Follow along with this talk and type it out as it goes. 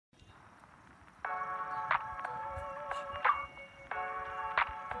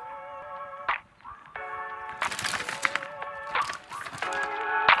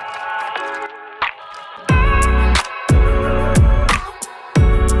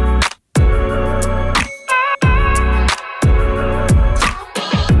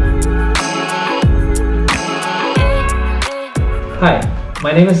Hi,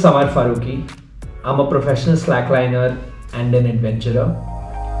 my name is Samar Farooqui. I'm a professional slackliner and an adventurer.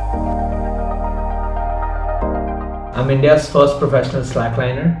 I'm India's first professional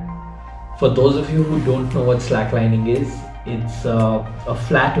slackliner. For those of you who don't know what slacklining is, it's a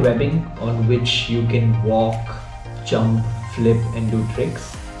flat webbing on which you can walk, jump, flip and do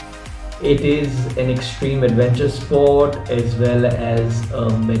tricks. It is an extreme adventure sport as well as a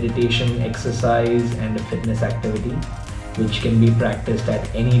meditation exercise and a fitness activity which can be practiced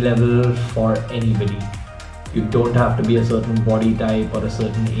at any level for anybody. You don't have to be a certain body type or a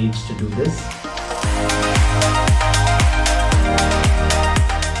certain age to do this.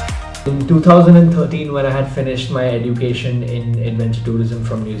 In 2013, when I had finished my education in adventure tourism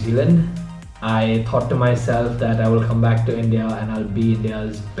from New Zealand, I thought to myself that I will come back to India and I'll be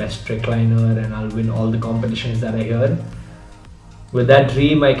India's best trickliner and I'll win all the competitions that I heard. With that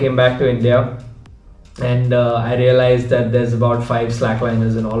dream, I came back to India and I realized that there's about 5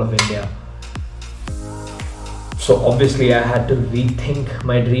 slackliners in all of India. So obviously I had to rethink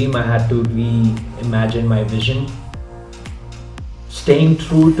my dream, I had to reimagine my vision. Staying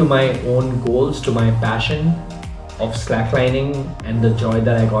true to my own goals, to my passion of slacklining and the joy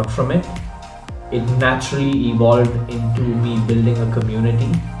that I got from it, it naturally evolved into me building a community,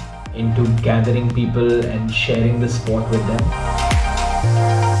 into gathering people and sharing the sport with them.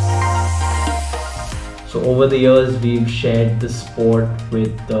 So over the years, we've shared the sport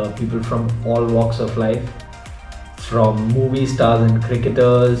with people from all walks of life, from movie stars and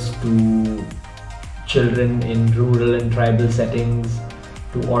cricketers to children in rural and tribal settings,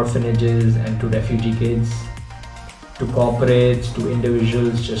 to orphanages and to refugee kids, to corporates, to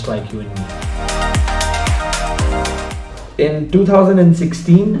individuals just like you and me. In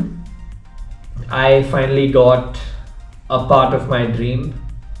 2016, I finally got a part of my dream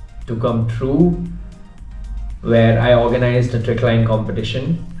to come true, where I organized a trickline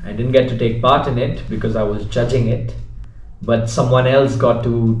competition. I didn't get to take part in it because I was judging it, but someone else got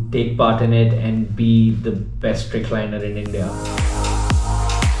to take part in it and be the best trickliner in India.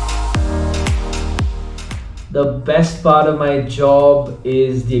 The best part of my job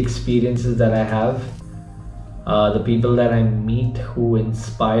is the experiences that I have, the people that I meet who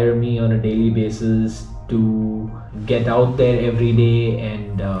inspire me on a daily basis to get out there every day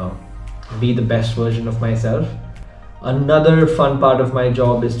and be the best version of myself. Another fun part of my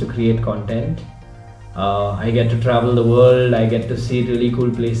job is to create content. I get to travel the world, I get to see really cool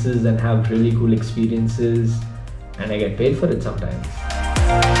places and have really cool experiences, and I get paid for it sometimes.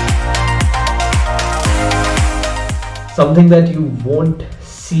 Something that you won't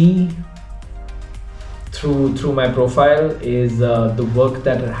see through my profile is the work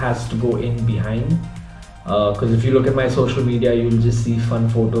that has to go in behind. Because if you look at my social media, you'll just see fun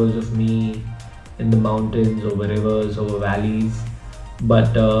photos of me in the mountains, over rivers, over valleys.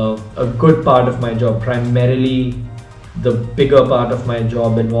 But a good part of my job, primarily the bigger part of my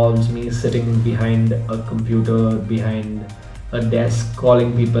job, involves me sitting behind a computer, behind a desk,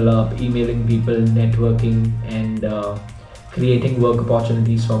 calling people up, emailing people, networking, and creating work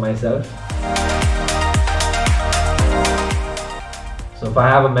opportunities for myself. So if I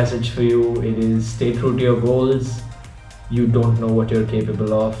have a message for you, it is stay true to your goals. You don't know what you're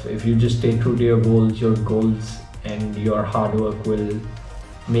capable of. If you just stay true to your goals and your hard work will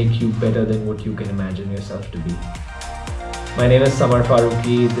make you better than what you can imagine yourself to be. My name is Samar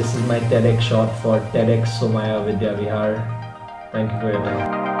Farooqui. This is my TEDx shot for TEDx Somaya Vidya Vihar. Thank you for your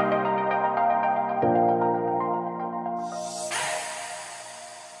time.